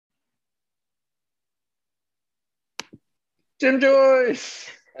Jim Joyce.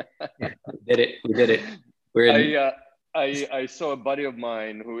 We did it. We did it. We're in. I saw a buddy of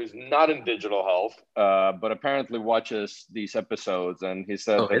mine who is not in digital health, but apparently watches these episodes, and he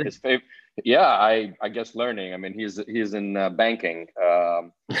said that Really? his favorite. Yeah, I guess learning. I mean, he's in banking,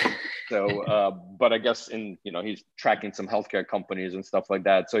 but I guess he's tracking some healthcare companies and stuff like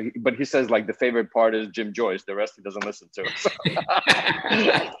that. So, but he says like the favorite part is Jim Joyce. The rest he doesn't listen to.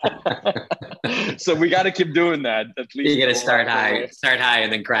 So we got to keep doing that. At least you got to start high,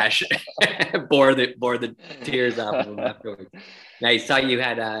 and then crash, bore the tears off of them afterwards. Now I saw you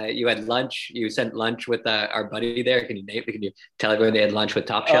had lunch. You sent lunch with our buddy there. Can you tell everyone they had lunch with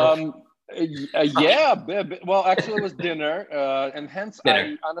Top Shelf? Yeah. Well, actually, it was dinner, and hence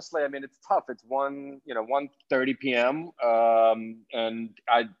dinner. Honestly, I mean, it's tough. It's 1:30 p.m. And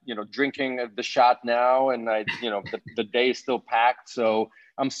I, drinking the shot now, and the day is still packed, so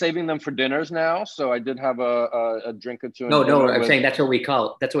I'm saving them for dinners now. So I did have a drink or two. No, I'm saying that's what we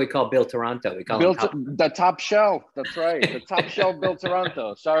call Bill Toronto. We call the Top Shelf. That's right, the Top Shelf Bill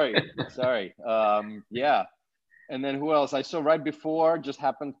Toronto. Sorry. Yeah. And then who else? I saw right before, just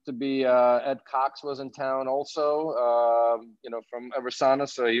happened to be Ed Cox was in town also, from Eversana.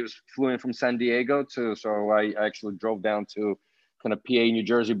 So he flew in from San Diego too. So I actually drove down to kind of PA, New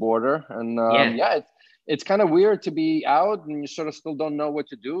Jersey border. And it's kind of weird to be out and you sort of still don't know what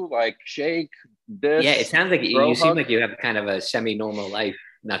to do, like shake, this. Yeah, it sounds like you seem like you have kind of a semi-normal life,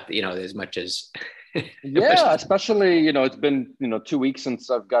 not, as much as... Yeah, especially, it's been, 2 weeks since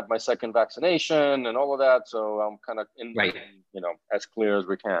I've got my second vaccination and all of that. So I'm kind of as clear as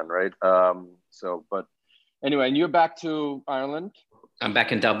we can. Right. But anyway, and you're back to Ireland. I'm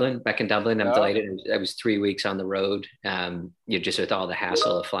back in Dublin. I'm delighted. I was 3 weeks on the road, just with all the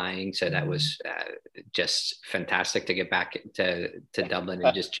hassle of flying. So that was just fantastic to get back to Dublin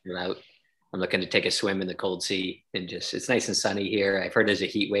and just chill out. I'm looking to take a swim in the cold sea and it's nice and sunny here. I've heard there's a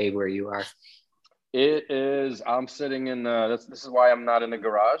heat wave where you are. It is. I'm sitting in. This is why I'm not in the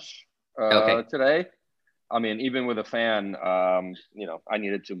garage today. I mean, even with a fan, I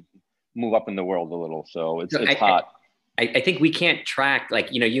needed to move up in the world a little. So it's hot. I think we can't track,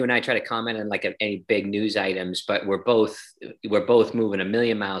 like, you and I try to comment on like any big news items, but we're both moving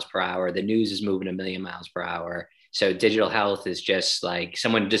 1,000,000 miles per hour. The news is moving 1,000,000 miles per hour. So digital health is just like,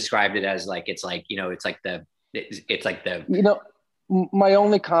 someone described it as like, it's like the. My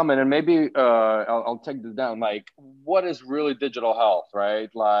only comment, and maybe I'll take this down, like, what is really digital health,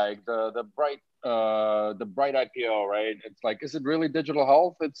 right? Like the Bright IPO, right? It's like, is it really digital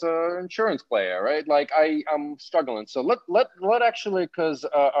health? It's an insurance player, right? Like I'm struggling. So let actually, because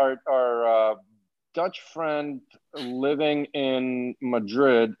our Dutch friend living in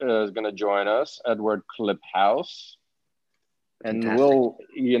Madrid is going to join us, Edward Kliphaus. And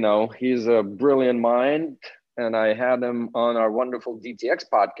Fantastic. he's a brilliant mind. And I had him on our wonderful DTX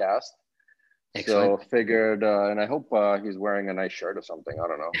podcast. Excellent. So figured, and I hope he's wearing a nice shirt or something. I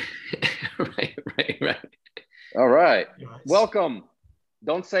don't know. Right. All right. Nice. Welcome.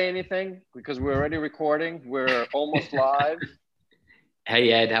 Don't say anything because we're already recording. We're almost live.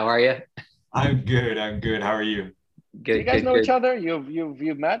 Hey, Ed, how are you? I'm good. How are you? Good. You guys know each other?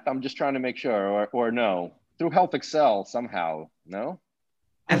 You've met? I'm just trying to make sure, or no? Through Health Excel somehow? No?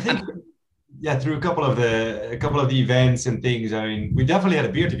 I think. Yeah, through a couple of the events and things. I mean, we definitely had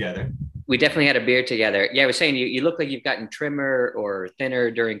a beer together. Yeah, I was saying you look like you've gotten trimmer or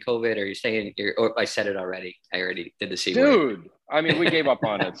thinner during COVID, or you're saying or I said it already. I already did the C word. Dude, I mean, we gave up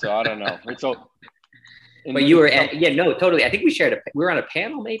on it, so I don't know. But you were totally. I think we were on a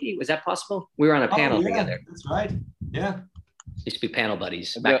panel, maybe. Was that possible? We were on a panel together. That's right. Yeah. Used to be panel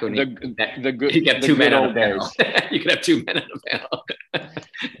buddies. Back when you get two men on a panel. You could have two men on a panel.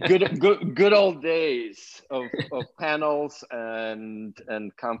 good old days of panels and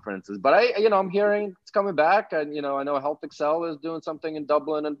conferences. But I'm hearing it's coming back, and I know Health Excel is doing something in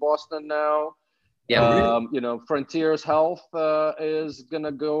Dublin and Boston now. Yeah. Frontiers Health is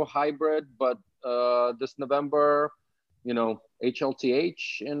gonna go hybrid, but this November,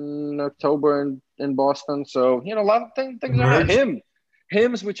 HLTH in October in Boston. So, a lot of things are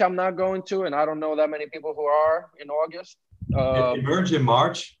HIMSS, which I'm not going to, and I don't know that many people who are in August. Emerge in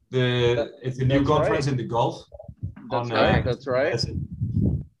March. It's a new conference in the Gulf. That's right.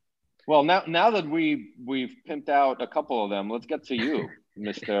 Well, now that we've pimped out a couple of them, let's get to you,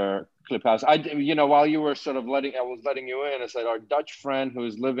 Mr. Kliphaus. While you were sort of I was letting you in, I said our Dutch friend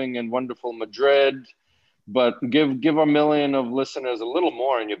who's living in wonderful Madrid. But give 1,000,000 of listeners a little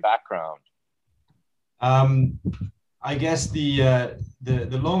more in your background. I guess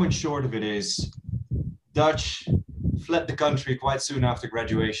the long and short of it is, Dutch fled the country quite soon after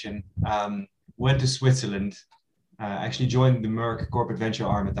graduation. Went to Switzerland, actually joined the Merck corporate venture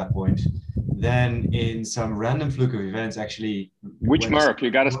arm at that point. Then in some random fluke of events, actually. Which Merck? You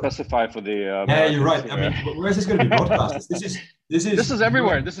got to specify for the. Yeah, you're right. I mean, where is this going to be broadcast? This is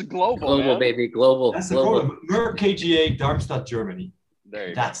everywhere. This is global. Global, man. baby, global. That's global. the problem. Merck KGaA, Darmstadt, Germany. There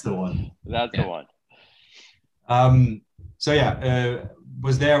you That's go. the one. That's the one. So yeah,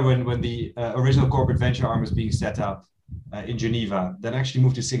 was there when the original corporate venture arm was being set up in Geneva. Then actually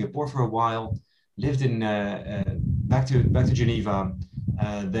moved to Singapore for a while. Lived in back to Geneva.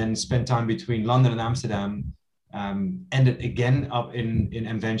 Then spent time between London and Amsterdam. Ended again up in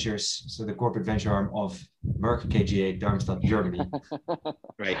M Ventures, so the corporate venture arm of Merck KGaA, Darmstadt, Germany.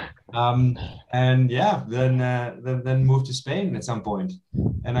 Right. And yeah, then moved to Spain at some point.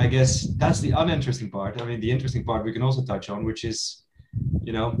 And I guess that's the uninteresting part. I mean, the interesting part we can also touch on, which is,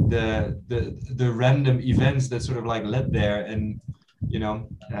 you know, the random events that sort of like led there, and you know,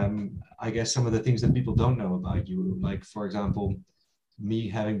 I guess some of the things that people don't know about you, like for example, me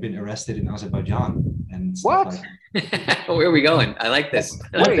having been arrested in Azerbaijan and stuff What? like that. Where are we going? I like this.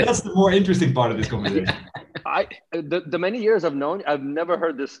 That's the more interesting part of this conversation. The many years I've known, I've never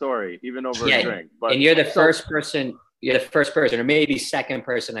heard this story, even over a drink. But and you're the first person. You're the first person, or maybe second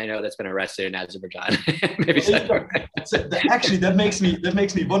person I know that's been arrested in Azerbaijan. Maybe second. So actually, that makes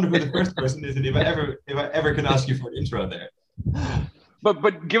me wonder who the first person is, and if I ever can ask you for an intro there.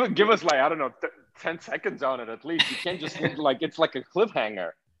 But give us like, I don't know, 10 seconds on it at least. You can't just like, it's like a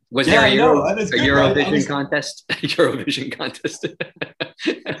cliffhanger. Was there a Eurovision right? contest? Eurovision contest.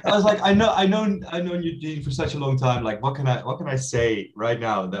 I was like, I know Eugene for such a long time. Like, what can I say right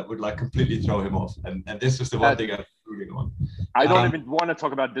now that would like completely throw him off? And this was the one thing I'm rooting on. I don't even want to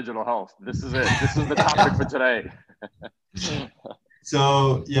talk about digital health. This is it. This is the topic for today.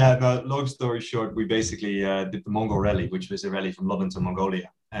 So yeah, no, long story short, we basically did the Mongol Rally, which was a rally from London to Mongolia.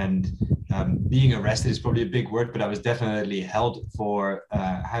 And being arrested is probably a big word, but I was definitely held for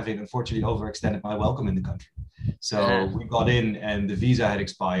having unfortunately overextended my welcome in the country. So we got in and the visa had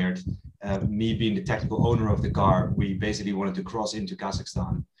expired. Me being the technical owner of the car, we basically wanted to cross into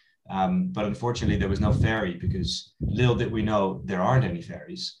Kazakhstan. But unfortunately, there was no ferry because little did we know there aren't any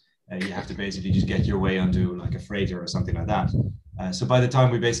ferries. You have to basically just get your way onto like a freighter or something like that. So by the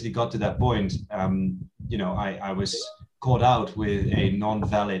time we basically got to that point, you know, I was caught out with a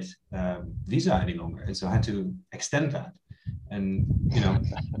non-valid visa any longer. And so I had to extend that. And, you know,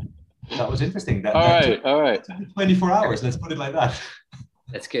 that was interesting. All right. 24 hours, let's put it like that.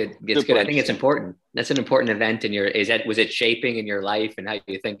 That's good. It's good. I think it's important. That's an important event in your, was it shaping in your life and how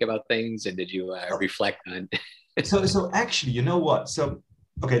you think about things? And did you reflect on? So actually, you know what? So,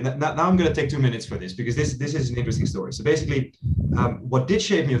 okay, now I'm going to take 2 minutes for this because this is an interesting story. So basically, what did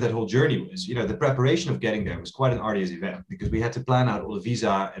shape me of that whole journey was, you know, the preparation of getting there was quite an arduous event because we had to plan out all the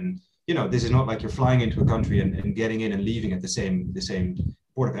visa and, you know, this is not like you're flying into a country and getting in and leaving at the same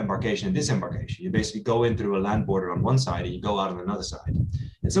port of embarkation and disembarkation. You basically go in through a land border on one side and you go out on another side.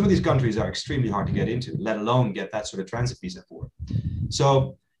 And some of these countries are extremely hard to get into, let alone get that sort of transit visa for.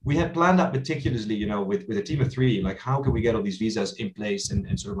 So we had planned that meticulously, you know, with a team of 3, like how can we get all these visas in place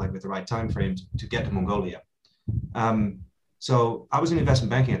and sort of like with the right time frame to get to Mongolia. So I was in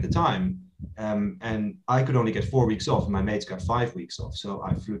investment banking at the time, and I could only get 4 weeks off. My mates got 5 weeks off. So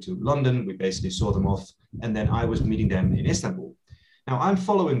I flew to London, we basically saw them off, and then I was meeting them in Istanbul. Now I'm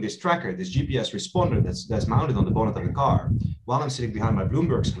following this tracker, this GPS responder that's mounted on the bonnet of the car while I'm sitting behind my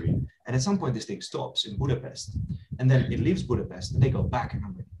Bloomberg screen. And at some point this thing stops in Budapest and then it leaves Budapest and they go back and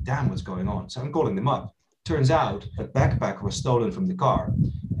I'm like, damn, what's going on? So I'm calling them up. Turns out a backpack was stolen from the car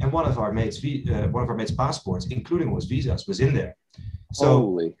and one of our mates' passports, including all his visas, was in there.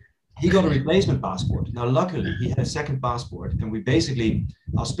 So he got a replacement passport. Now, luckily, he had a second passport and we basically,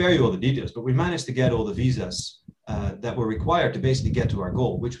 I'll spare you all the details, but we managed to get all the visas that were required to basically get to our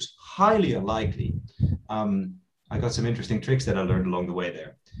goal, which was highly unlikely. I got some interesting tricks that I learned along the way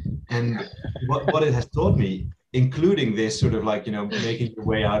there. And what it has taught me, including this sort of like, you know, making your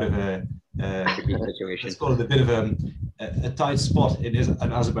way out of a situation. Let's call it a bit of a tight spot in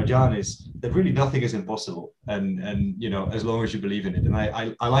Azerbaijan, is that really nothing is impossible. And you know, as long as you believe in it. And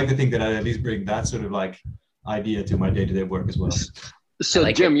I like to think that I at least bring that sort of like idea to my day-to-day work as well. So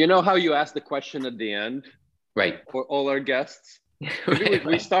like Jim, you know how you asked the question at the end? Right. For all our guests. Maybe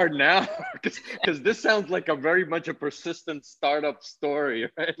we start now because this sounds like a very much a persistent startup story,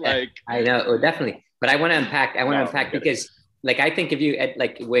 right? Like I know, definitely. But I want to unpack because like, I think of you at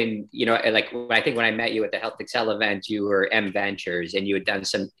like when, you know, like I think when I met you at the Health Excel event, you were M Ventures and you had done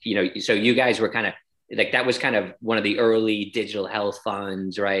some, you know, so you guys were kind of like, that was kind of one of the early digital health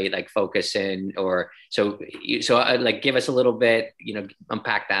funds, right? Like Focus In, or so like give us a little bit, you know,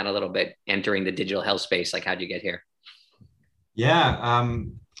 unpack that a little bit, entering the digital health space. Like, how'd you get here? Yeah,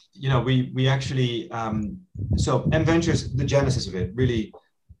 we actually so M Ventures, the genesis of it, really,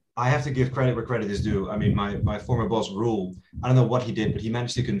 I have to give credit where credit is due. I mean, my former boss, Rule, I don't know what he did, but he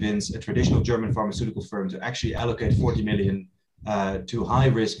managed to convince a traditional German pharmaceutical firm to actually allocate 40 million to high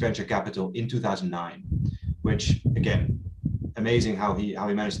risk venture capital in 2009, which again, amazing how he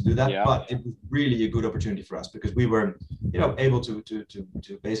managed to do that. Yeah. But it was really a good opportunity for us because we were, able to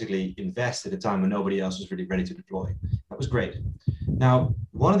basically invest at a time when nobody else was really ready to deploy. That was great. Now,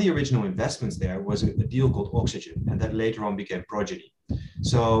 one of the original investments there was a deal called Oxygen, and that later on became Progeny.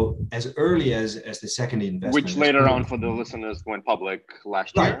 So as early as the second investment, which later on, for the listeners, went public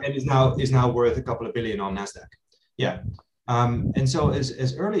last year, right, and is now worth a couple of billion on Nasdaq. Yeah. And so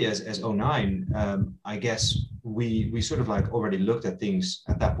as early as 09, I guess we sort of like already looked at things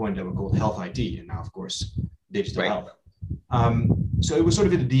at that point that were called health IT, and now of course digital health. So it was sort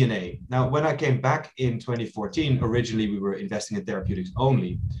of in the DNA. Now, when I came back in 2014, originally we were investing in therapeutics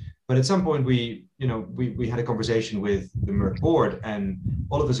only, but at some point we had a conversation with the Merck board, and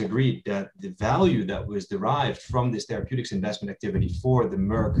all of us agreed that the value that was derived from this therapeutics investment activity for the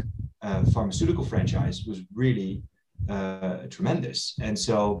Merck pharmaceutical franchise was really tremendous. And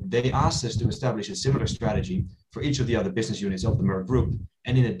so they asked us to establish a similar strategy for each of the other business units of the Merck Group.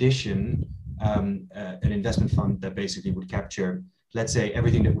 And in addition, an investment fund that basically would capture, let's say,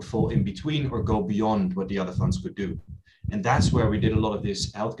 everything that would fall in between or go beyond what the other funds could do. And that's where we did a lot of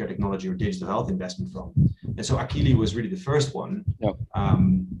this healthcare technology or digital health investment from. And so Akili was really the first one. Yep.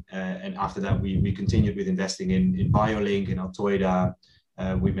 And after that, we continued with investing in BioLink, in Altoida.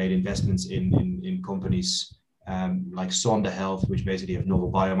 We made investments in companies like Sonda Health, which basically have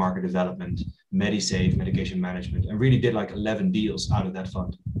novel biomarker development, MediSafe, medication management, and really did like 11 deals out of that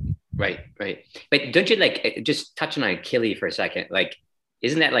fund. Right. But don't you just touching on Akili for a second? Like,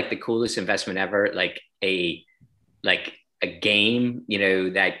 isn't that like the coolest investment ever? Like a game,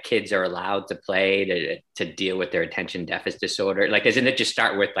 that kids are allowed to play to deal with their attention deficit disorder. Like, doesn't it just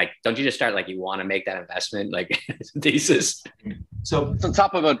start with don't you just start like you want to make that investment, like thesis? So it's on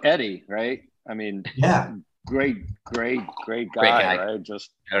top of Eddie, right? I mean, yeah. Great guy, right? Just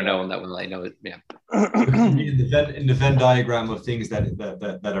I don't know him that well. I know it. Yeah. in the Venn diagram of things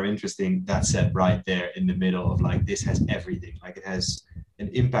that are interesting, that's set right there in the middle of like, this has everything. Like, it has an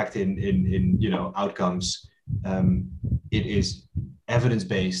impact in outcomes. It is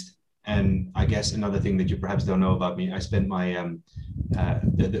evidence-based. And I guess another thing that you perhaps don't know about me, I spent my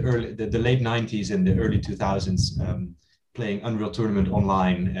the late 90s and the early 2000s playing Unreal Tournament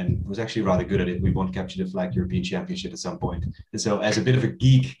online, and was actually rather good at it. We won Capture the Flag European Championship at some point. And so as a bit of a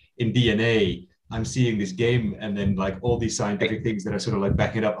geek in DNA, I'm seeing this game and then like all these scientific things that are sort of like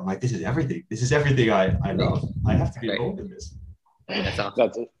backing it up. I'm like, this is everything. This is everything I love. I have to be involved in this. That's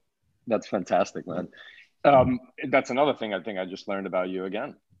awesome. That's fantastic, man. That's another thing I think I just learned about you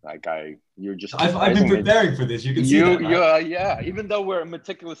again. Like you're just. I've been preparing for this. You can see that. Right? Yeah. Even though we're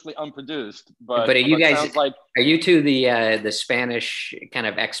meticulously unproduced, but are you guys like? Are you two the Spanish kind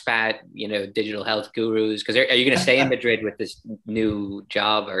of expat, digital health gurus? Because are you going to stay in Madrid with this new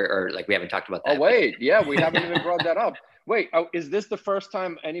job, or like we haven't talked about that? Oh wait, yeah, we haven't even brought that up. Wait, is this the first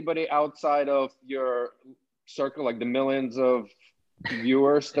time anybody outside of your circle, like the millions of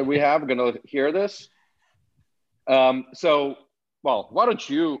viewers that we have, going to hear this? Well, why don't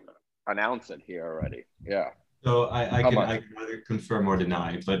you announce it here already? Yeah. So I can either confirm or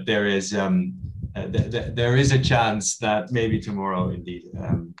deny, but there is there is a chance that maybe tomorrow, indeed,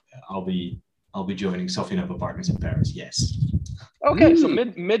 I'll be joining Sofinnova Partners in Paris. Yes. Okay, so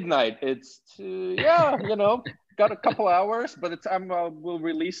midnight. It's got a couple hours, by the time we'll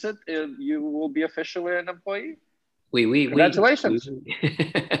release it, you will be officially an employee. Congratulations.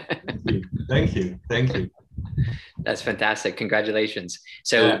 Thank you. That's fantastic. Congratulations.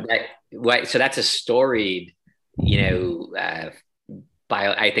 So so that's a storied, I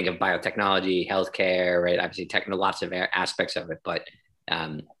think of biotechnology, healthcare, right? Obviously, lots of aspects of it, but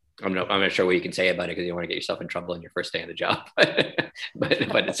I'm not sure what you can say about it because you don't want to get yourself in trouble on your first day on the job. but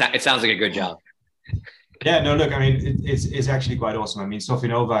it sounds like a good job. Yeah, no, look, I mean, it's actually quite awesome. I mean,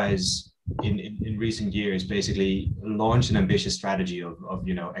 Sofinnova is in recent years basically launched an ambitious strategy of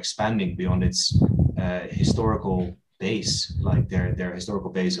expanding beyond its historical base, like their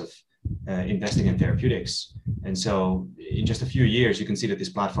historical base of investing in therapeutics. And so in just a few years, you can see that this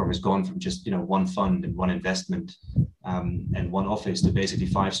platform has gone from just one fund and one investment and one office to basically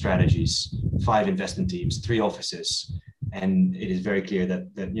 5 strategies, 5 investment teams, 3 offices, and it is very clear that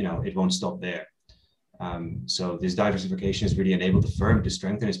it won't stop there. So this diversification has really enabled the firm to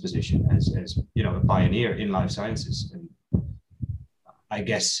strengthen its position as a pioneer in life sciences. And I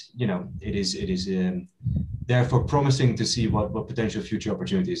guess it is therefore promising to see what potential future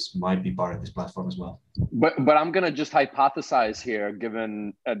opportunities might be part of this platform as well. But I'm gonna just hypothesize here,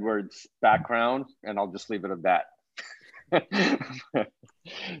 given Edward's background, and I'll just leave it at that.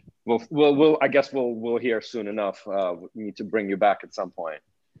 we'll I guess we'll hear soon enough. We need to bring you back at some point.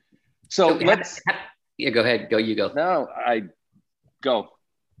 So let's. Yeah, go ahead. You go. No, go.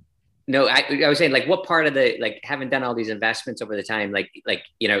 No, I was saying, like, what part of the, like, having done all these investments over the time, like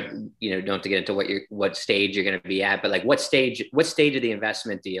don't have to get into what stage you're going to be at, but like what stage of the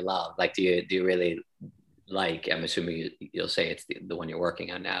investment do you love? Like, do you really like? I'm assuming you'll say it's the one you're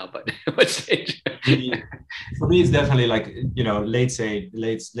working on now, but what stage? For me, it's definitely like late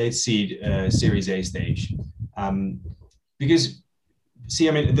seed, Series A stage, because see,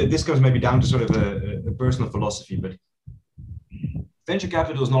 I mean, this comes maybe down to sort of a personal philosophy, but venture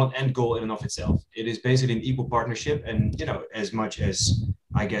capital is not an end goal in and of itself. It is basically an equal partnership. And, as much as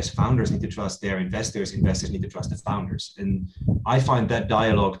I guess founders need to trust their investors need to trust the founders. And I find that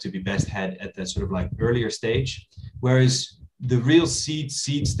dialogue to be best had at that sort of like earlier stage. Whereas the real seed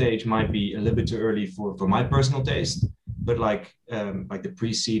stage might be a little bit too early for my personal taste. But like the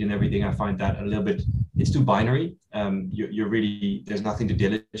pre-seed and everything, I find that a little bit, it's too binary. You're really, there's nothing to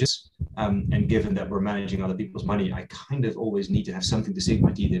diligence. And given that we're managing other people's money, I kind of always need to have something to sink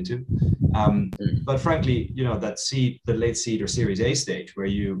my teeth into. But frankly, the late seed or Series A stage, where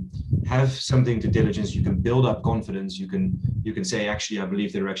you have something to diligence, you can build up confidence, you can say, actually, I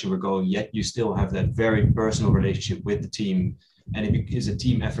believe the direction we're going, yet you still have that very personal relationship with the team. And it is a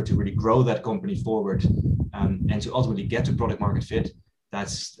team effort to really grow that company forward, and to ultimately get to product market fit.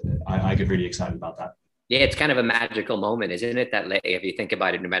 I get really excited about that. Yeah, it's kind of a magical moment, isn't it? That if you think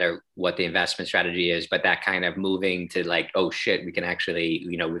about it, no matter what the investment strategy is, but that kind of moving to like, oh shit, we can actually,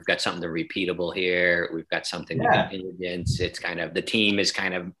 we've got something repeatable here. We've got something we can diligence. It's kind of, the team is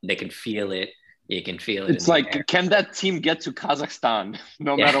kind of, they can feel it. You can feel it. It's like, can that team get to Kazakhstan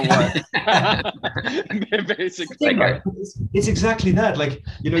no matter what? Basically. It's exactly that. Like,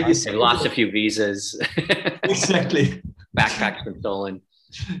 you lost a few visas. Exactly. Backpacks been stolen.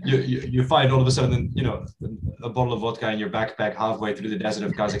 You find all of a sudden, a bottle of vodka in your backpack halfway through the desert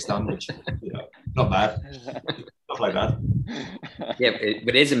of Kazakhstan, which, not bad. Stuff like that. Yeah,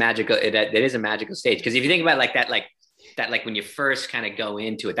 but it is a magical. It is a magical stage, because if you think about that, when you first kind of go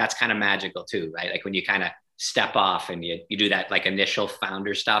into it, that's kind of magical too, right? Like when you kind of step off and you do that like initial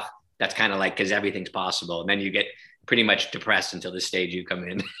founder stuff, that's kind of like, because everything's possible, and then you get pretty much depressed until the stage you come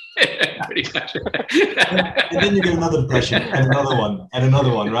in. Pretty much. And then you get another depression and another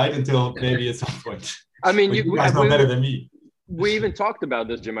one, right? Until maybe at some point. I mean, you guys know better than me. We even talked about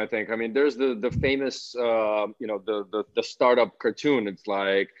this, Jim, I think. I mean, there's the famous, the startup cartoon. It's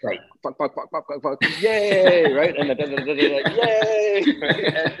like, right. Fuck, yay, right? And yay.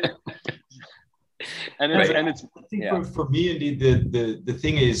 And it's I think for me, indeed, the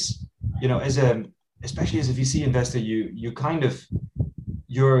thing is, especially as a VC investor, you kind of,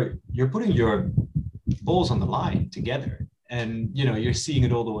 you're putting your balls on the line together, and you're seeing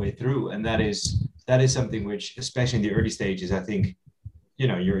it all the way through, and that is something which, especially in the early stages, I think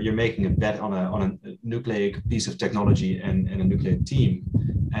you're making a bet on a nucleic piece of technology and a nucleic team,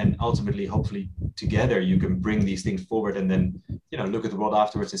 and ultimately, hopefully, together you can bring these things forward, and then look at the world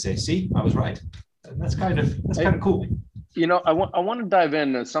afterwards and say, "See, I was right." And that's kind of cool. I want to dive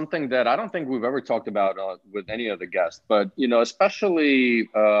in something that I don't think we've ever talked about with any other guest, but especially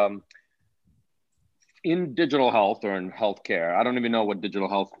in digital health or in healthcare. I don't even know what digital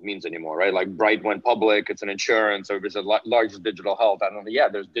health means anymore, right? Like Bright went public, it's an insurance, or it's a large digital health. I don't know. Yeah,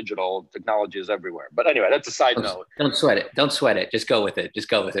 there's digital technologies everywhere. But anyway, that's a side note. Don't sweat it. Don't sweat it. Just go with it.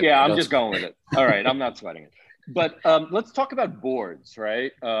 Yeah, I'm just going with it. All right, I'm not sweating it. But let's talk about boards,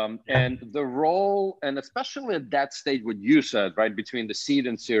 right? And the role, and especially at that stage, what you said, right, between the seed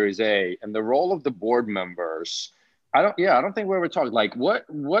and Series A, and the role of the board members. I don't think we ever talked. Like, what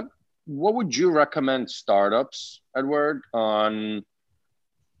would you recommend startups, Edward, on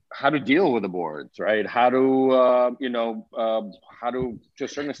how to deal with the boards, right? How to, to a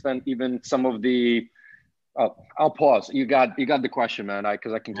certain extent, even some of the. I'll pause. You got the question, man.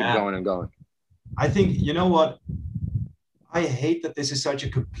 Because I can keep going and going. I think, what? I hate that this is such a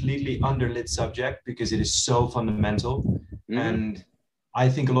completely underlit subject, because it is so fundamental. Mm-hmm. And I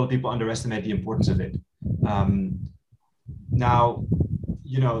think a lot of people underestimate the importance of it. Now,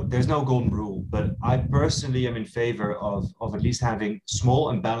 there's no golden rule, but I personally am in favor of at least having small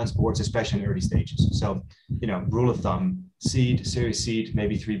and balanced boards, especially in early stages. So, rule of thumb, Series seed,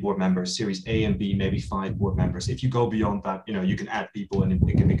 maybe 3 board members, Series A and B, maybe 5 board members. If you go beyond that, you can add people and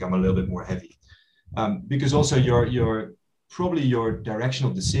it can become a little bit more heavy. Because also your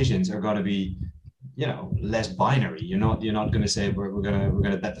directional decisions are going to be less binary. You're not going to say we're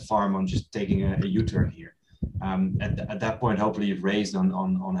going to bet the farm on just taking a U-turn here. At that point, hopefully you've raised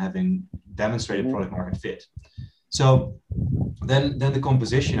on having demonstrated product market fit. So then the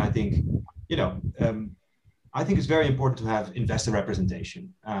composition, I think, I think it's very important to have investor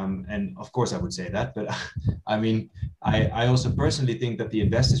representation. And of course I would say that, but I mean, I also personally think that the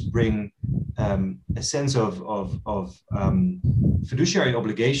investors bring a sense of fiduciary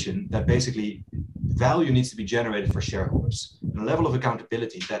obligation, that basically value needs to be generated for shareholders, and a level of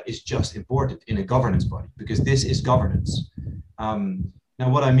accountability that is just important in a governance body, because this is governance. Now,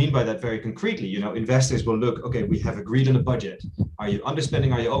 what I mean by that very concretely, investors will look, okay, we have agreed on a budget. Are you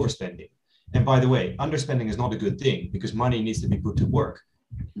underspending? Are you overspending? And by the way, underspending is not a good thing, because money needs to be put to work.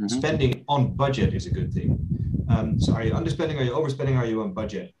 Mm-hmm. Spending on budget is a good thing. So are you underspending? Are you overspending? Are you on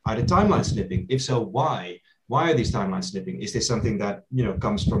budget? Are the timelines slipping? If so, why? Why are these timelines slipping? Is this something that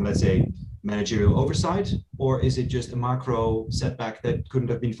comes from, let's say, managerial oversight, or is it just a macro setback that couldn't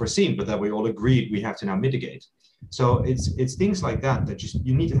have been foreseen, but that we all agreed we have to now mitigate? So it's things like that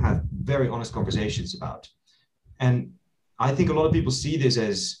you need to have very honest conversations about. And I think a lot of people see this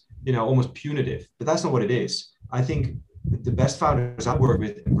as almost punitive, but that's not what it is. I think the best founders I work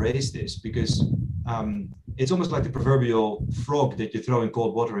with embrace this, because it's almost like the proverbial frog that you throw in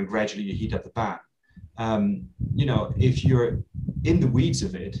cold water and gradually you heat up the pan. If you're in the weeds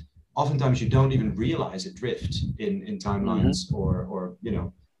of it, oftentimes you don't even realize a drift in timelines or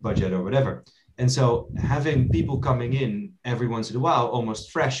budget or whatever. And so having people coming in every once in a while,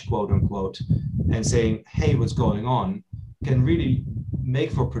 almost fresh, quote unquote, and saying, hey, what's going on, can really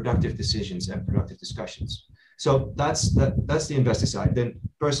make for productive decisions and productive discussions. So that's the investor side. Then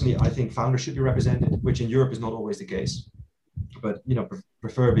personally, I think founders should be represented, which in Europe is not always the case, but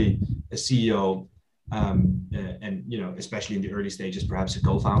preferably a CEO, and especially in the early stages, perhaps a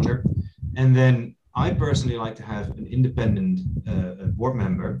co-founder. And then I personally like to have an independent board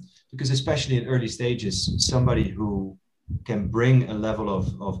member, because especially in early stages, somebody who can bring a level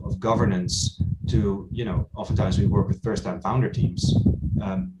of governance to, oftentimes we work with first-time founder teams,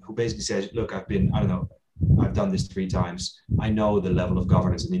 who basically says, look, I've done this 3 times. I know the level of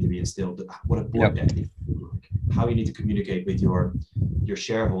governance that need to be instilled, what a board deck needs to look like, how you need to communicate with your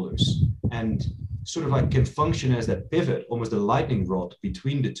shareholders, and sort of like can function as that pivot, almost a lightning rod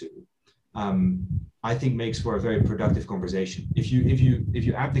between the two. I think makes for a very productive conversation. If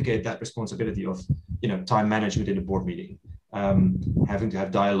you abdicate that responsibility of time management in a board meeting, having to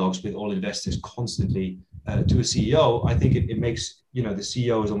have dialogues with all investors constantly to a CEO, I think it makes the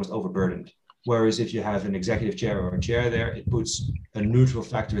CEO is almost overburdened. Whereas if you have an executive chair or a chair there, it puts a neutral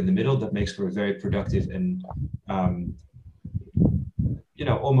factor in the middle that makes for a very productive and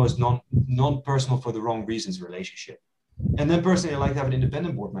almost non-personal for the wrong reasons relationship. And then personally, I like to have an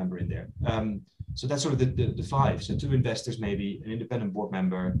independent board member in there. So that's sort of the 5. So 2 investors, maybe an independent board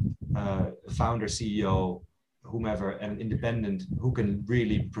member, a founder, CEO, whomever, and an independent who can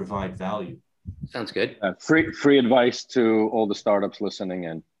really provide value. Sounds good. Free advice to all the startups listening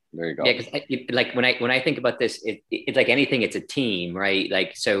in. There you go. Yeah, because like when I think about this, it's like anything. It's a team, right?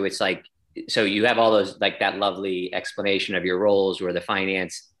 Like so, it's like so you have all those, like that lovely explanation of your roles, where the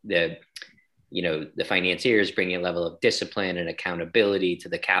financiers bring a level of discipline and accountability to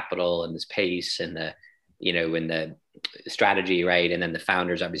the capital and this pace and the strategy, right? And then the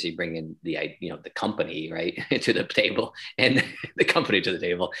founders obviously bring in the company, right, to the table, and the company to the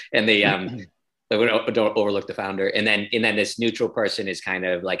table, and don't overlook the founder. And then this neutral person is kind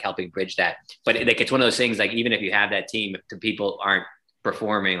of like helping bridge that. But like, it's one of those things, like, even if you have that team, if the people aren't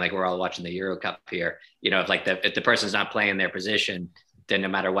performing, like we're all watching the Euro Cup here, if the person's not playing their position, then no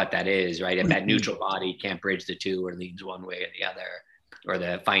matter what that is, right? If that neutral body can't bridge the two, or leans one way or the other, or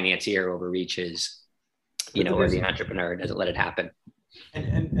the financier overreaches, or the entrepreneur doesn't let it happen.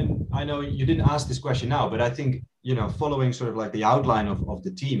 And I know you didn't ask this question now, but I think, following sort of like the outline of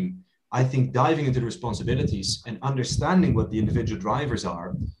the team, I think diving into the responsibilities and understanding what the individual drivers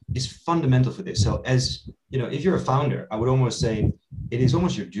are is fundamental for this. So as, if you're a founder, I would almost say it is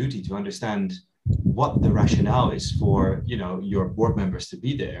almost your duty to understand what the rationale is for, your board members to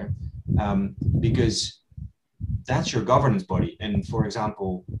be there, because that's your governance body. And for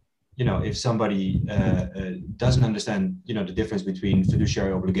example, if somebody doesn't understand, the difference between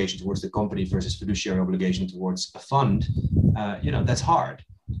fiduciary obligation towards the company versus fiduciary obligation towards a fund, that's hard.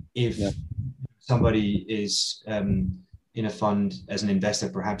 If somebody is in a fund as an investor,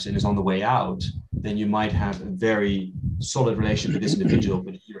 perhaps, and is on the way out, then you might have a very solid relationship with this individual,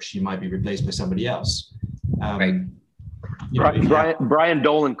 but he or she might be replaced by somebody else. Right. Brian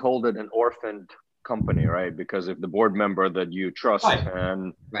Dolan called it an orphaned company, right? Because if the board member that you trust, Right. and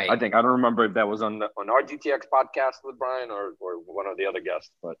Right. I don't remember if that was on our GTX podcast with Brian or one of the other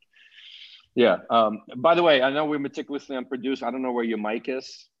guests, but yeah. By the way, I know we're meticulously unproduced. I don't know where your mic is,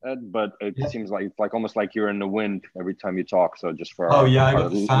 Ed, but it seems like almost like you're in the wind every time you talk. So just for I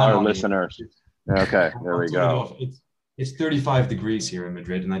got the fan our on listeners. me. Okay, there we go. It's 35 degrees here in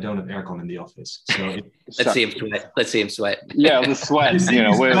Madrid, and I don't have aircon in the office. So let's see him sweat. Let's see him sweat. Yeah, the sweat.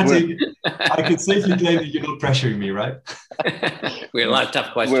 I can safely claim that you're not pressuring me, right? We have a lot of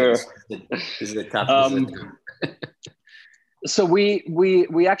tough questions. This is a tough. So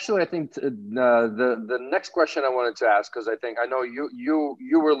we actually, I think the next question I wanted to ask, because I know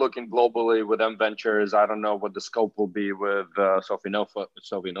you were looking globally with M Ventures. I don't know what the scope will be with Sofinnova.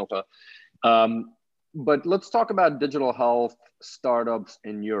 But let's talk about digital health startups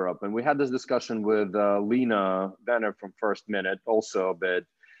in Europe. And we had this discussion with Lena Venner from First Minute also a bit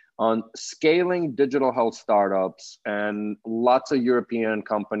on scaling digital health startups, and lots of European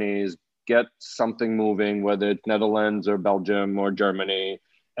companies get something moving, whether it's Netherlands or Belgium or Germany,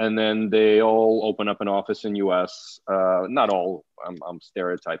 and then they all open up an office in US. Not all, I'm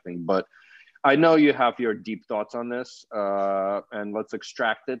stereotyping, but I know you have your deep thoughts on this, and let's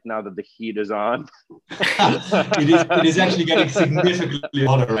extract it now that the heat is on. It is actually getting significantly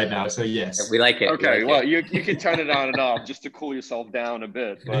hotter right now, so yes. We like it. Okay, well, you can turn it on and off just to cool yourself down a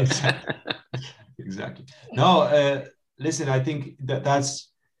bit. But. Exactly. No, listen, I think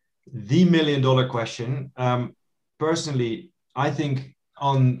that's the $1 million question. Personally, I think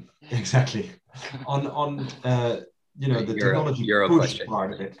on the technology push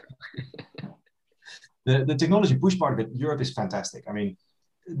part of it. The technology push part of it, Europe is fantastic. I mean,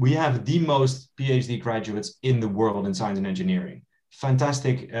 we have the most PhD graduates in the world in science and engineering.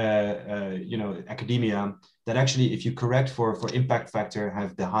 Fantastic, academia that actually, if you correct for impact factor,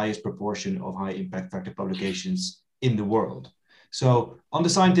 have the highest proportion of high impact factor publications in the world. So on the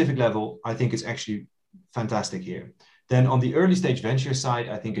scientific level, I think it's actually fantastic here. Then on the early stage venture side,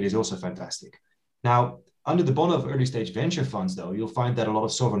 I think it is also fantastic. Now, under the bonnet of early stage venture funds, though, you'll find that a lot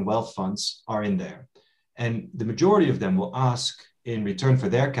of sovereign wealth funds are in there. And the majority of them will ask in return for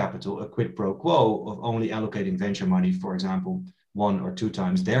their capital a quid pro quo of only allocating venture money, for example, 1 or 2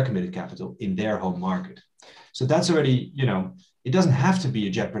 times their committed capital in their home market. So that's already, it doesn't have to be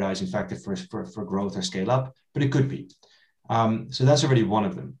a jeopardizing factor for growth or scale up, but it could be. So that's already one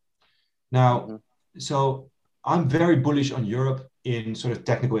of them. Now, so I'm very bullish on Europe in sort of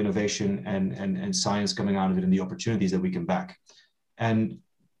technical innovation and science coming out of it and the opportunities that we can back. And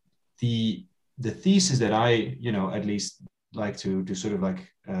the thesis that I, at least like to sort of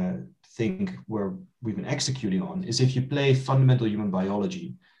think where we've been executing on is if you play fundamental human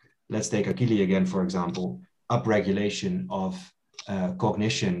biology, let's take Akili again, for example, upregulation of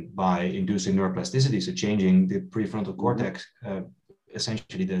cognition by inducing neuroplasticity, so changing the prefrontal cortex,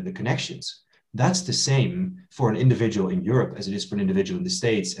 essentially the connections. That's the same for an individual in Europe as it is for an individual in the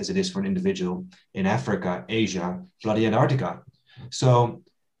States, as it is for an individual in Africa, Asia, bloody Antarctica. So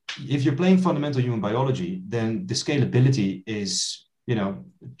if you're playing fundamental human biology, then the scalability is,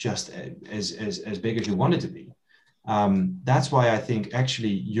 just as big as you want it to be. That's why I think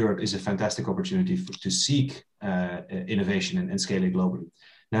actually Europe is a fantastic opportunity to seek innovation and scaling globally.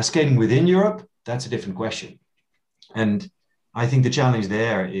 Now, scaling within Europe, that's a different question. And I think the challenge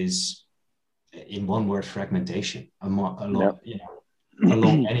there is, in one word, fragmentation along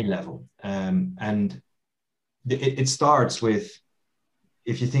any level. And it starts with,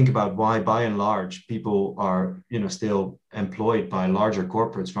 if you think about why, by and large, people are still employed by larger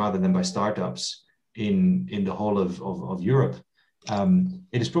corporates rather than by startups in the whole of Europe,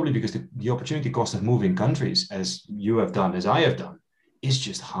 it is probably because the opportunity cost of moving countries, as you have done, as I have done, is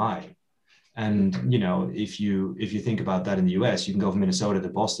just high. And if you think about that in the US, you can go from Minnesota to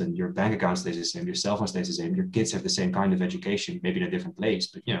Boston, your bank account stays the same, your cell phone stays the same, your kids have the same kind of education, maybe in a different place,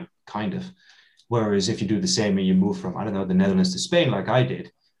 but kind of. Whereas if you do the same and you move from, I don't know, the Netherlands to Spain, like I did,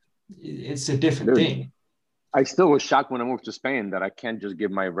 it's a different thing. I still was shocked when I moved to Spain that I can't just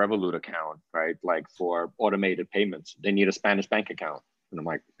give my Revolut account, right? Like for automated payments, they need a Spanish bank account. And I'm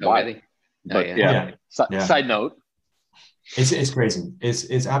like, why? Really? But side note. It's crazy.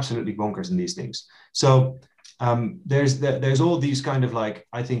 It's absolutely bonkers in these things. So there's all these kind of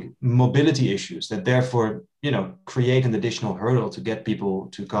I think mobility issues that therefore, create an additional hurdle to get people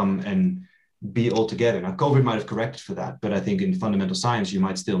to come and be all together. Now, COVID might have corrected for that, but I think in fundamental science, you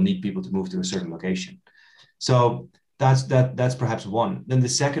might still need people to move to a certain location. So that's perhaps one. Then the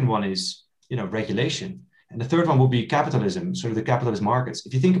second one is, regulation. And the third one will be capitalism, sort of the capitalist markets.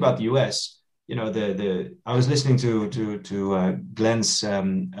 If you think about the US, I was listening to Glenn's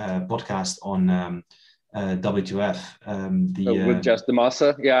podcast on W2F. With Jess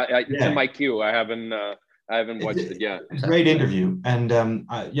DeMassa, it's yeah. in my queue. I haven't watched it yet. Great interview, and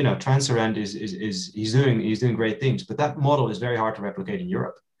Transparent is he's doing great things, but that model is very hard to replicate in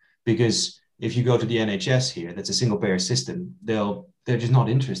Europe, because if you go to the NHS here, that's a single payer system, they're just not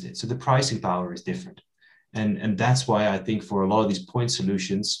interested. So the pricing power is different, and that's why I think for a lot of these point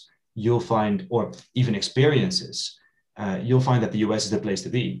solutions, you'll find, or even experiences, you'll find that the US is the place to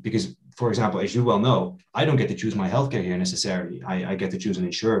be, because, for example, as you well know, I don't get to choose my healthcare here necessarily. I get to choose an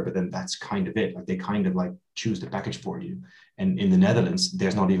insurer, but then that's kind of it. Like they kind of like choose the package for you. And in the Netherlands,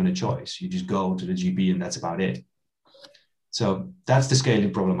 there's not even a choice. You just go to the GP and that's about it. So that's the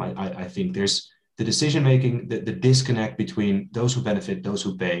scaling problem. I think there's the decision-making, the disconnect between those who benefit, those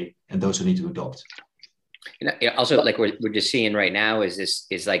who pay, and those who need to adopt. Also, like we're just seeing right now is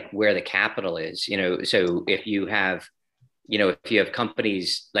like where the capital is, so if you have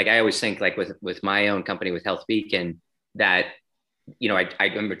companies, like I always think like with my own company, with Health Beacon, that, I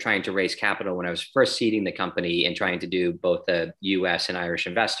remember trying to raise capital when I was first seeding the company and trying to do both the US and Irish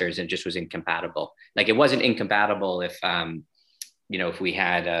investors, and just was incompatible. Like it wasn't incompatible if, if we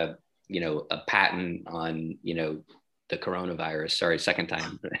had a patent on, the coronavirus, sorry, second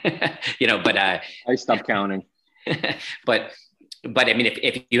time, but I stopped counting. but I mean,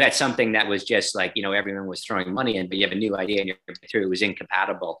 if you had something that was just like, everyone was throwing money in, but you have a new idea and you're through, it was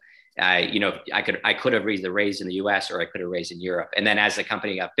incompatible. I could have raised in the US, or I could have raised in Europe. And then as the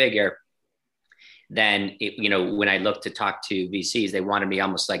company got bigger, then, when I looked to talk to VCs, they wanted me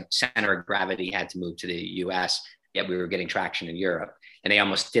almost like center of gravity had to move to the US, yet we were getting traction in Europe, and they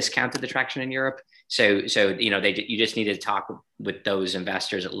almost discounted the traction in Europe. So, you just needed to talk with those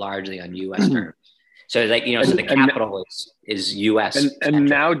investors largely on US terms. So like, so the capital is US. And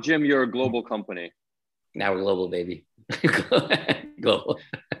now, Jim, you're a global company. Now we're global, baby. Global.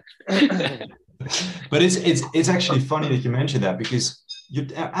 But it's actually funny that you mentioned that, because you're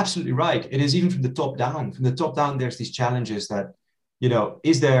absolutely right. It is even from the top down. From the top down, there's these challenges that,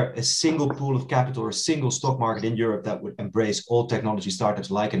 is there a single pool of capital or a single stock market in Europe that would embrace all technology startups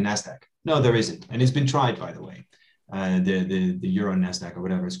like a NASDAQ? No, there isn't. And it's been tried, by the way, the Euro NASDAQ or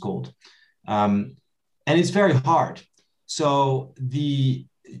whatever it's called. And it's very hard. So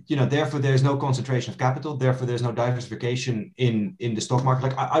therefore there's no concentration of capital. Therefore, there's no diversification in the stock market.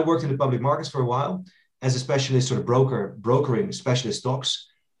 Like I worked in the public markets for a while as a specialist, sort of brokering specialist stocks.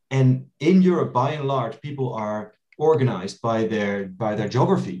 And in Europe, by and large, people are organized by their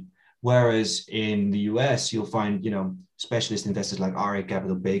geography. Whereas in the US, you'll find, specialist investors like RA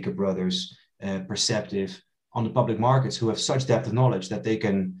Capital, Baker Brothers, Perceptive on the public markets, who have such depth of knowledge that they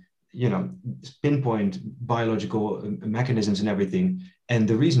can, pinpoint biological mechanisms and everything. And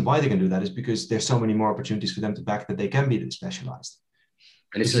the reason why they can do that is because there's so many more opportunities for them to back that they can be specialized.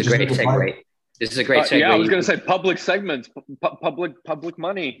 And this is a great segue. This is a great segue. Yeah, I was going to say public segments, public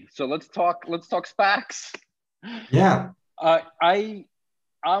money. So let's talk SPACs. Yeah.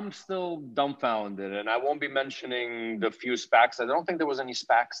 I'm still dumbfounded, and I won't be mentioning the few SPACs. I don't think there was any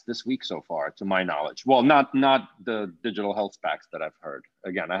SPACs this week so far, to my knowledge. Well, not the digital health SPACs that I've heard.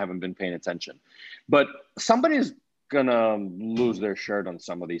 Again, I haven't been paying attention. But somebody's gonna lose their shirt on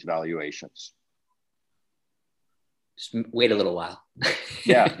some of these valuations. Just wait a little while.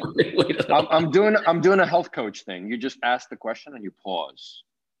 Yeah, I'm doing a health coach thing. You just ask the question and you pause,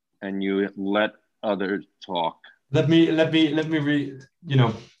 and you let others talk. Let me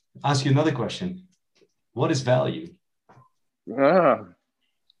ask you another question. What is value?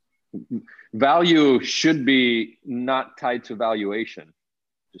 Value should be not tied to valuation.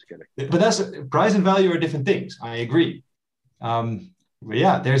 Just kidding. But that's price and value are different things. I agree. But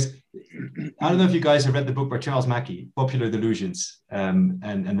yeah, I don't know if you guys have read the book by Charles Mackey, Popular Delusions, and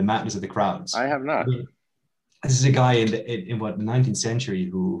the Madness of the Crowds. I have not. This is a guy in the 19th century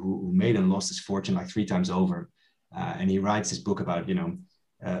who made and lost his fortune like 3 times over. And he writes this book about,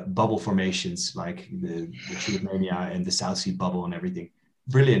 bubble formations like the Tulip Mania and the South Sea bubble and everything.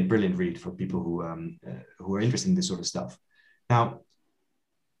 Brilliant read for people who are interested in this sort of stuff. Now,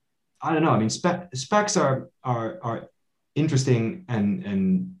 I don't know. I mean, SPACs are interesting,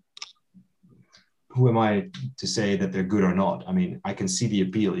 and who am I to say that they're good or not? I mean, I can see the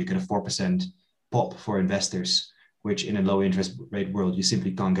appeal. You get a 4% pop for investors, which in a low interest rate world you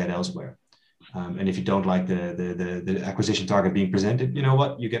simply can't get elsewhere. And if you don't like the acquisition target being presented, you know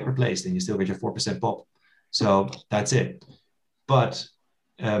what? You get replaced and you still get your 4% pop. So that's it. But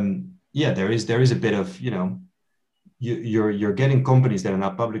there is a bit of, you're getting companies that are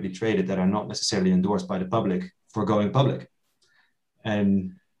not publicly traded, that are not necessarily endorsed by the public, for going public.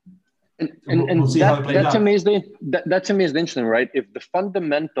 And we'll see how it plays out. To me is that to me is interesting, right? If the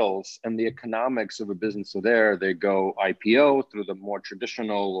fundamentals and the economics of a business are there, they go IPO through the more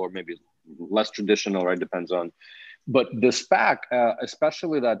traditional or maybe less traditional, right? Depends on. But the SPAC,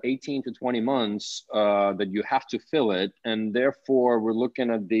 especially that 18 to 20 months that you have to fill it, and therefore we're looking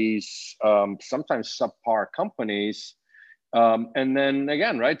at these sometimes subpar companies, and then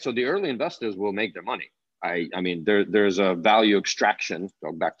again, right? So the early investors will make their money. I mean, there's a value extraction,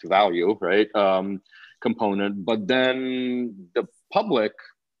 go back to value, right? Component, but then the public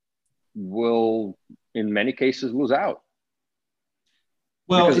will, in many cases, lose out.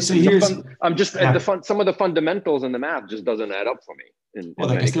 Well, because so here's some of the fundamentals and the math just doesn't add up for me. Well,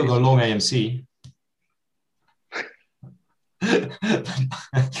 they can still go long AMC.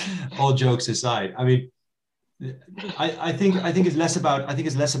 All jokes aside, I mean, I think it's less about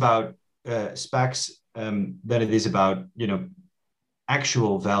SPACs than it is about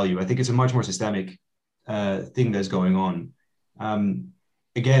actual value. I think it's a much more systemic thing that's going on.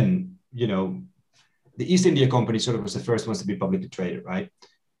 Again, the East India Company sort of was the first ones to be publicly traded, right?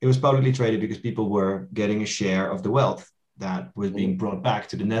 It was publicly traded because people were getting a share of the wealth that was being brought back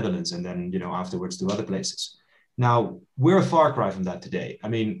to the Netherlands and then, afterwards to other places. Now, we're a far cry from that today. I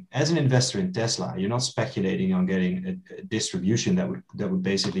mean, as an investor in Tesla, you're not speculating on getting a distribution that would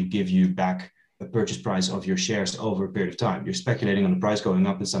basically give you back a purchase price of your shares over a period of time. You're speculating on the price going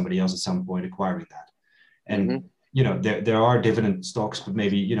up and somebody else at some point acquiring that. And, there are dividend stocks, but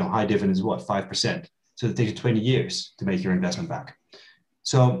maybe, high dividends, 5%. So it takes you 20 years to make your investment back.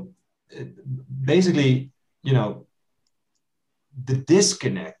 So basically, the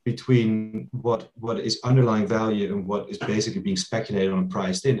disconnect between what is underlying value and what is basically being speculated on and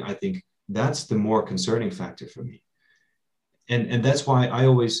priced in, I think that's the more concerning factor for me. And that's why I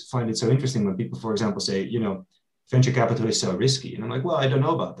always find it so interesting when people, for example, say, venture capital is so risky. And I'm like, well, I don't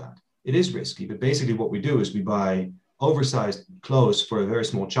know about that. It is risky, but basically what we do is we buy oversized clothes for a very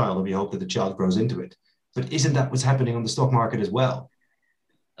small child and we hope that the child grows into it. But isn't that what's happening on the stock market as well?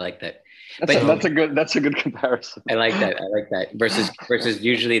 I like that. That's a good comparison. I like that. Versus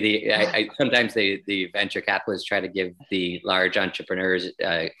usually sometimes the venture capitalists try to give the large entrepreneurs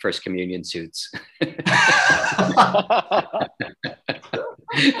first communion suits.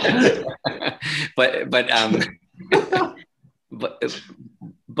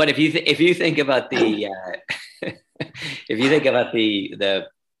 But if you think about the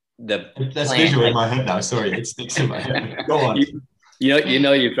that's plan, visual in my head now. Sorry, it sticks in my head. Go on.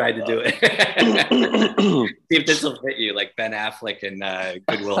 You tried to do it. See if this will fit you, like Ben Affleck and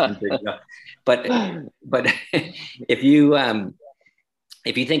Good Will Hunting. But if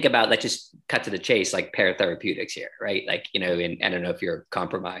you think about, let's just cut to the chase, like Pear Therapeutics here, right? Like, and I don't know if you're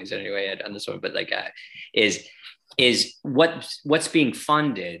compromised anyway on this one, but like is what's being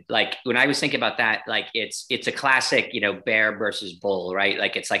funded. Like when I was thinking about that, like it's a classic, bear versus bull, right?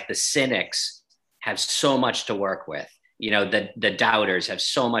 Like it's like the cynics have so much to work with. The doubters have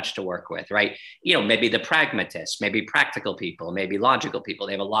so much to work with, right? Maybe the pragmatists, maybe practical people, maybe logical people,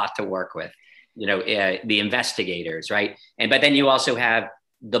 they have a lot to work with, the investigators, right? But then you also have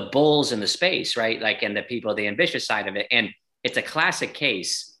the bulls in the space, right? Like, and the people, the ambitious side of it. And it's a classic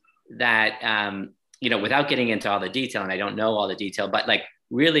case that, without getting into all the detail, and I don't know all the detail, but like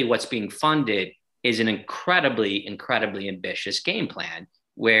really what's being funded is an incredibly, incredibly ambitious game plan,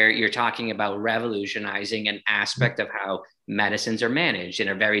 where you're talking about revolutionizing an aspect of how medicines are managed in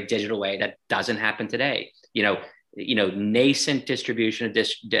a very digital way that doesn't happen today. Nascent distribution of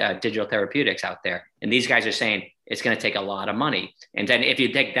digital therapeutics out there. And these guys are saying it's going to take a lot of money. And then if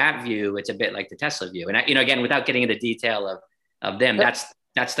you take that view, it's a bit like the Tesla view. And, again, without getting into detail of them,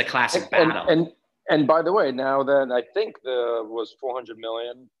 that's the classic battle. And by the way, now that I think there was 400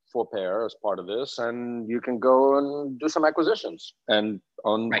 million for Pear as part of this, and you can go and do some acquisitions and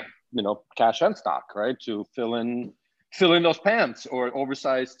on cash and stock, right, to fill in those pants or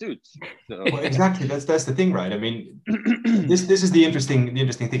oversized suits. So. Well, exactly. That's the thing, right? I mean, this is the interesting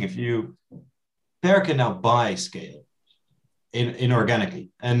thing. If Pear can now buy scale inorganically,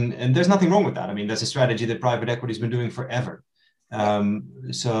 and there's nothing wrong with that. I mean, that's a strategy that private equity has been doing forever.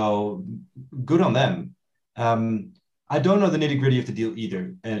 So good on them. I don't know the nitty gritty of the deal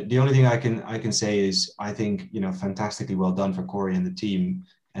either. The only thing I can say is I think, fantastically well done for Corey and the team,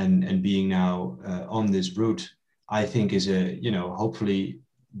 and being now on this route, I think is hopefully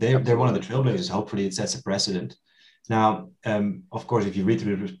they're one of the trailblazers. Hopefully it sets a precedent. Now, of course, if you read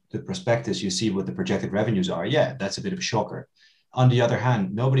through the prospectus, you see what the projected revenues are. Yeah, that's a bit of a shocker. On the other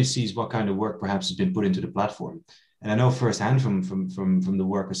hand, nobody sees what kind of work perhaps has been put into the platform. And I know firsthand from the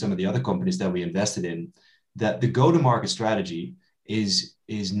work of some of the other companies that we invested in, that the go-to-market strategy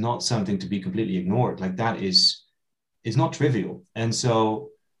is not something to be completely ignored. Like that is not trivial. And so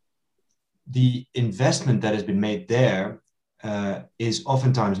the investment that has been made there is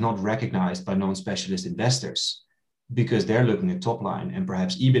oftentimes not recognized by non-specialist investors because they're looking at top line and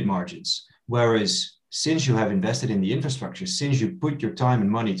perhaps EBIT margins. Whereas since you have invested in the infrastructure, since you put your time and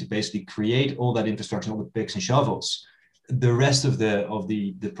money to basically create all that infrastructure, all the picks and shovels, the rest of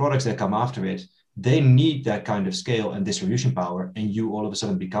the products that come after it, they need that kind of scale and distribution power, and you all of a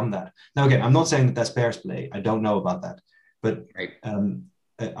sudden become that. Now, again, I'm not saying that that's Per's play. I don't know about that, but right.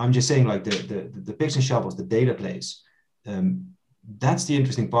 I'm just saying like the picks and shovels, the data plays. That's the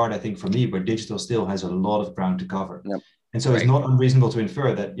interesting part, I think, for me, where digital still has a lot of ground to cover. Yep. And so it's not unreasonable to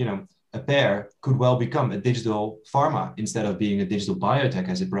infer that, a Per could well become a digital pharma instead of being a digital biotech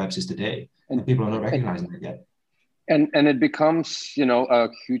as it perhaps is today. And people are not recognizing it yet. And it becomes, a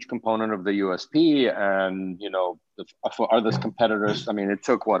huge component of the USP and, for others competitors. I mean, it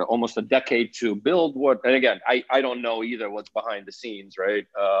took almost a decade to build and again, I don't know either what's behind the scenes, right?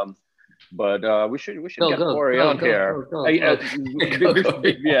 But we should get Corey on here. Yeah.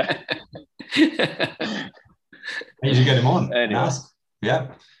 You should get him on. Anyway. Yeah.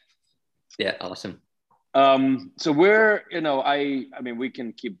 Yeah, awesome. So we're, I mean, we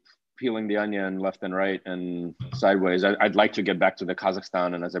can keep peeling the onion left and right and sideways. I'd like to get back to the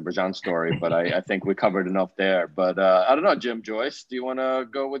Kazakhstan and Azerbaijan story, but I think we covered enough there. But I don't know, Jim, Joyce, do you want to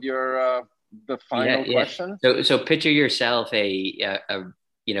go with your the final question? So picture yourself a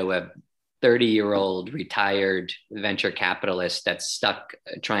 30-year-old retired venture capitalist that's stuck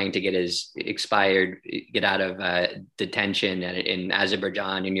trying to get out of detention in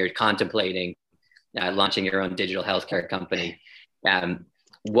Azerbaijan, and you're contemplating launching your own digital healthcare company.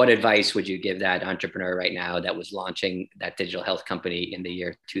 What advice would you give that entrepreneur right now that was launching that digital health company in the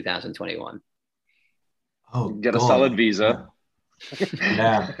year 2021? Get a solid visa.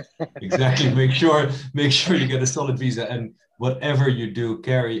 Yeah, exactly. Make sure you get a solid visa, and whatever you do,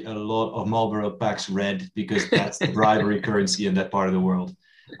 carry a lot of Marlboro Packs Red, because that's the bribery currency in that part of the world.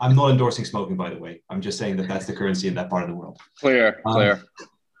 I'm not endorsing smoking, by the way. I'm just saying that that's the currency in that part of the world. Clear.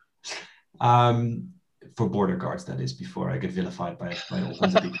 For border guards, that is, before I get vilified by all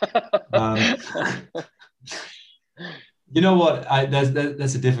kinds of people. You know what?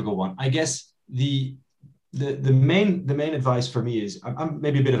 That's a difficult one. I guess the main advice for me is I'm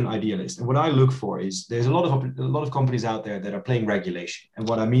maybe a bit of an idealist, and what I look for is there's a lot of companies out there that are playing regulation, and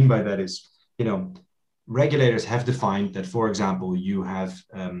what I mean by that is, regulators have defined that, for example, you have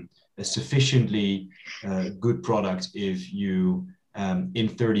a sufficiently good product if you in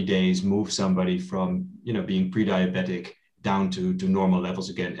 30 days move somebody from being pre-diabetic down to normal levels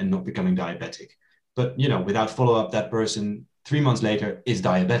again and not becoming diabetic, but without follow-up, that person 3 months later is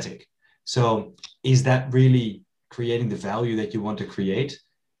diabetic. So is that really creating the value that you want to create?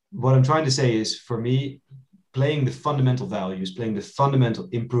 What I'm trying to say is, for me, playing the fundamental values, playing the fundamental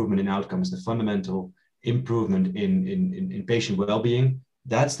improvement in outcomes, the fundamental improvement in patient well-being,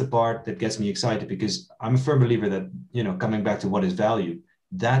 that's the part that gets me excited, because I'm a firm believer that, coming back to what is value,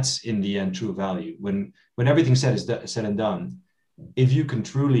 that's in the end true value. When everything's said and done, if you can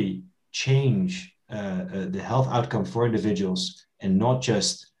truly change the health outcome for individuals, and not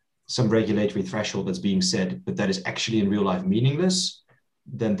just some regulatory threshold that's being said, but that is actually in real life meaningless,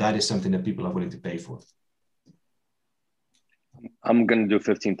 then that is something that people are willing to pay for. I'm going to do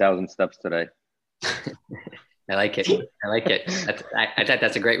 15,000 steps today. I like it. I thought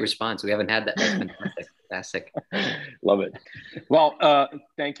that's a great response. We haven't had that. That's fantastic. Love it. Well,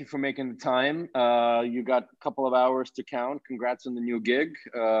 thank you for making the time. You got a couple of hours to count. Congrats on the new gig.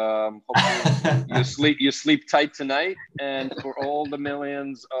 Hopefully you sleep tight tonight, and for all the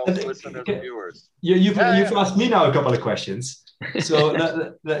millions of listeners and viewers. You've asked me now a couple of questions. So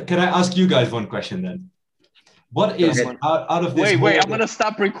can I ask you guys one question then? What is out of this? Wait! I'm gonna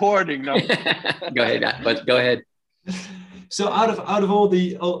stop recording now. Go ahead, but go ahead. So out of all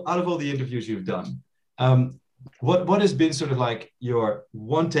the interviews you've done, what has been sort of like your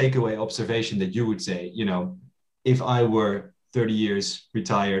one takeaway observation that you would say, if I were 30 years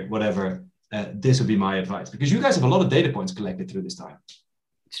retired, whatever, this would be my advice? Because you guys have a lot of data points collected through this time.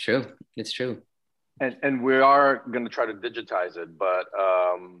 It's true. And we are going to try to digitize it, but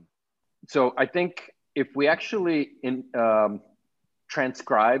so I think if we actually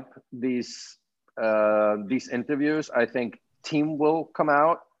transcribe these interviews, I think team will come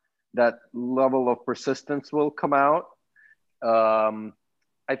out. That level of persistence will come out.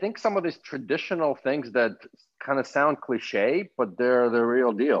 I think some of these traditional things that kind of sound cliche, but they're the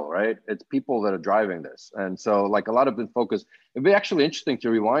real deal, right? It's people that are driving this. And so like a lot of the focus, it'd be actually interesting to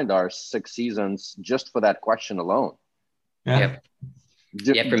rewind our 6 seasons just for that question alone. Yep.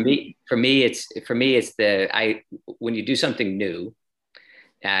 Yeah, for me, it's when you do something new,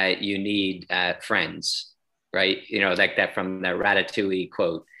 you need friends, right? You know, like that from the Ratatouille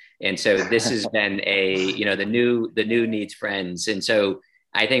quote. And so this has been the new needs friends. And so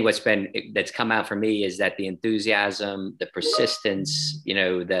I think that's come out for me is that the enthusiasm, the persistence, you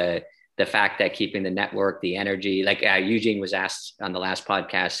know, the fact that keeping the network, the energy, like Eugene was asked on the last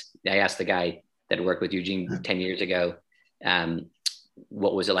podcast, I asked the guy that worked with Eugene 10 years ago,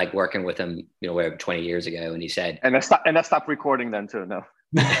 what was it like working with him, you know, 20 years ago? And he said, and I stopped recording then too. No,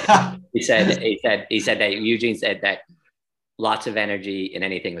 he said that Eugene said that lots of energy and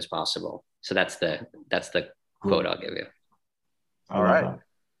anything was possible. So that's the quote I'll give you. All right.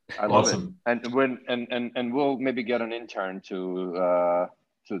 I love awesome. It. And we'll maybe get an intern to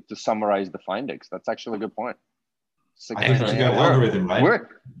summarize the findings. That's actually a good point. I think we should go algorithm, right?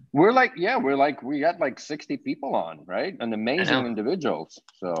 We got like 60 people on, right? And amazing individuals.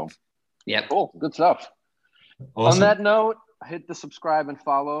 So yeah, cool, good stuff. Awesome. On that note, hit the subscribe and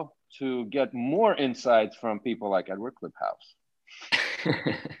follow to get more insights from people like Edward Kliphaus.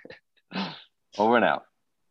 Over and out.